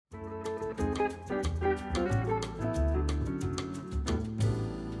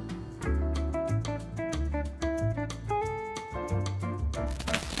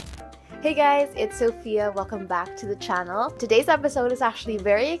Hey guys, it's Sophia. Welcome back to the channel. Today's episode is actually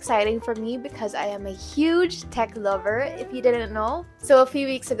very exciting for me because I am a huge tech lover, if you didn't know. So a few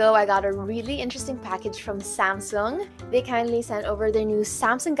weeks ago, I got a really interesting package from Samsung. They kindly sent over their new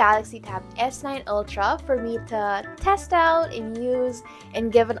Samsung Galaxy Tab S9 Ultra for me to test out and use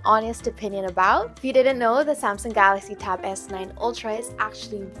and give an honest opinion about. If you didn't know, the Samsung Galaxy Tab S9 Ultra is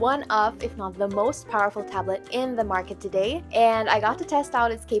actually one of, if not the most powerful tablet in the market today. And I got to test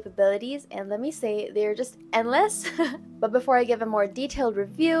out its capabilities, and let me say they're just endless. But before I give a more detailed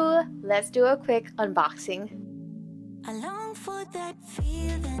review, let's do a quick unboxing. I long for that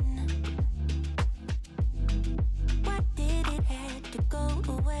feeling. Why did it have to go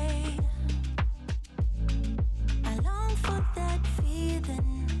away? I long for that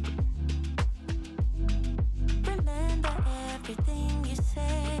feeling. Remember everything you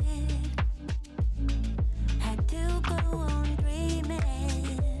said. Had to go on dreaming.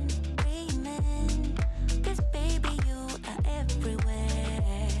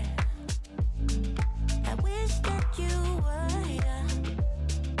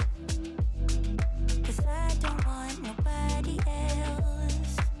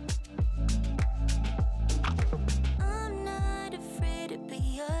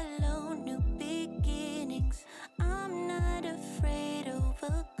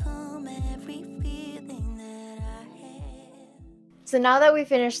 So now that we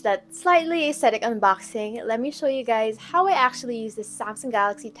finished that slightly aesthetic unboxing, let me show you guys how I actually use the Samsung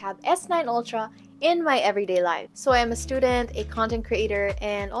Galaxy Tab S9 Ultra in my everyday life. So I am a student, a content creator,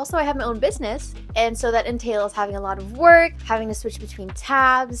 and also I have my own business. And so that entails having a lot of work, having to switch between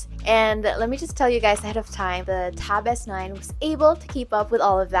tabs. And let me just tell you guys ahead of time, the Tab S9 was able to keep up with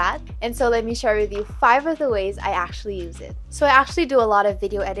all of that. And so let me share with you 5 of the ways I actually use it. So I actually do a lot of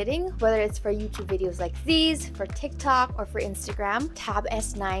video editing, whether it's for YouTube videos like these, for TikTok, or for Instagram. Tab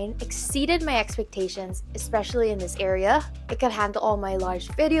S9 exceeded my expectations, especially in this area. It could handle all my large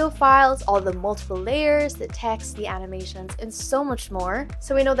video files, all the multiple layers, the text, the animations, and so much more.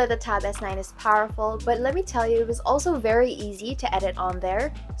 So we know that the Tab S9 is powerful, but let me tell you, it was also very easy to edit on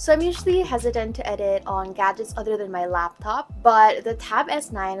there. So I'm usually hesitant to edit on gadgets other than my laptop, but the Tab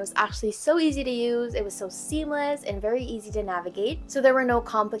S9 was actually so easy to use, it was so seamless and very easy to navigate. So there were no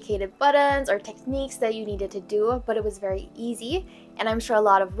complicated buttons or techniques that you needed to do, but it was very easy. And I'm sure a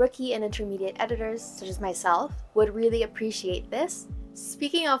lot of rookie and intermediate editors, such as myself, would really appreciate this.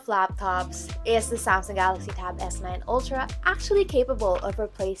 Speaking of laptops, is the Samsung Galaxy Tab S9 Ultra actually capable of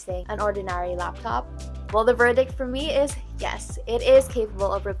replacing an ordinary laptop? Well, the verdict for me is yes, it is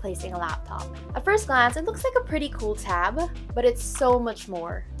capable of replacing a laptop. At first glance, it looks like a pretty cool tab, but it's so much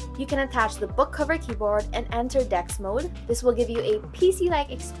more. You can attach the book cover keyboard and enter DeX mode. This will give you a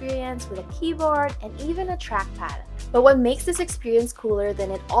PC-like experience with a keyboard and even a trackpad. But what makes this experience cooler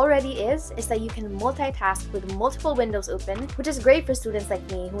than it already is that you can multitask with multiple windows open, which is great for students like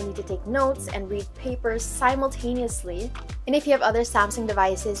me who need to take notes and read papers simultaneously. And if you have other Samsung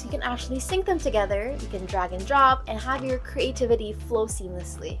devices, you can actually sync them together. You can drag and drop and have your creativity flow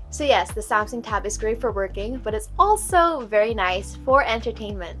seamlessly. So yes, the Samsung Tab is great for working, but it's also very nice for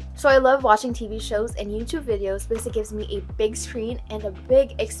entertainment. So I love watching TV shows and YouTube videos because it gives me a big screen and a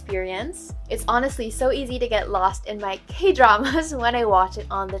big experience. It's honestly so easy to get lost in my K-dramas when I watch it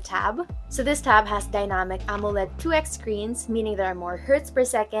on the tab. So this tab has dynamic AMOLED 2x screens, meaning there are more hertz per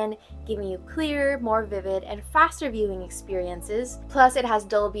second, giving you clearer, more vivid, and faster viewing experiences. Plus, it has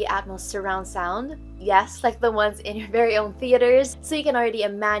Dolby Atmos surround sound. Yes, like the ones in your very own theaters. So you can already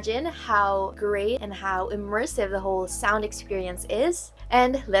imagine how great and how immersive the whole sound experience is.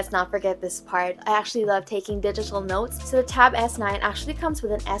 And let's not forget this part. I actually love taking digital notes. So the Tab S9 actually comes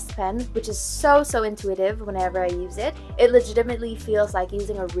with an S Pen, which is so intuitive whenever I use it. It legitimately feels like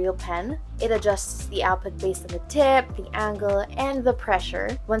using a real pen. It adjusts the output based on the tip, the angle, and the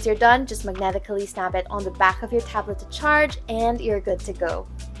pressure. Once you're done, just magnetically snap it on the back of your tablet to charge, and you're good to go.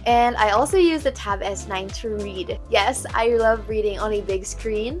 And I also use the Tab S9 to read. Yes, I love reading on a big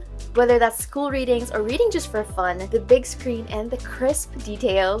screen. Whether that's school readings or reading just for fun, the big screen and the crisp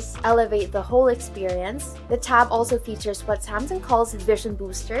details elevate the whole experience. The tab also features what Samsung calls Vision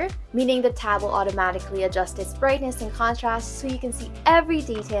Booster, meaning the tab will automatically adjust its brightness and contrast so you can see every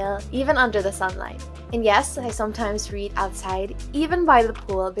detail, even under the sunlight. And yes, I sometimes read outside, even by the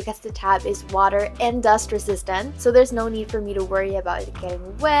pool, because the tab is water and dust resistant, so there's no need for me to worry about it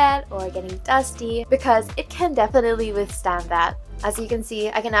getting wet or getting dusty, because it can definitely withstand that. As you can see,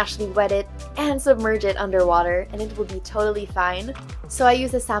 I can actually wet it and submerge it underwater and it will be totally fine. So I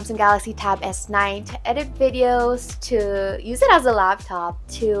use the Samsung Galaxy Tab S9 to edit videos, to use it as a laptop,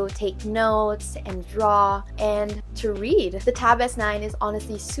 to take notes and draw, and to read. The Tab S9 is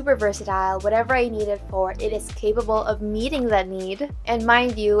honestly super versatile. Whatever I need it for, it is capable of meeting that need, and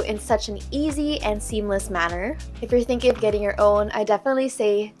mind you, in such an easy and seamless manner. If you're thinking of getting your own, I definitely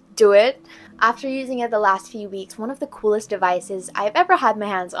say do it. After using it the last few weeks, one of the coolest devices I've ever had my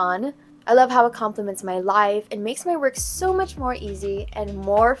hands on. I love how it complements my life and makes my work so much more easy and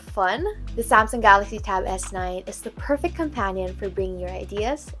more fun. The Samsung Galaxy Tab S9 is the perfect companion for bringing your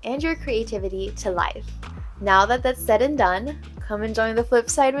ideas and your creativity to life. Now that that's said and done, come and join the flip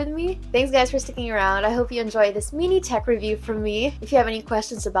side with me. Thanks guys for sticking around. I hope you enjoyed this mini tech review from me. If you have any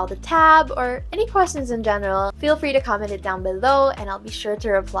questions about the tab or any questions in general, feel free to comment it down below and I'll be sure to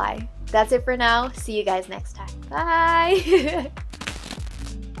reply. That's it for now. See you guys next time. Bye!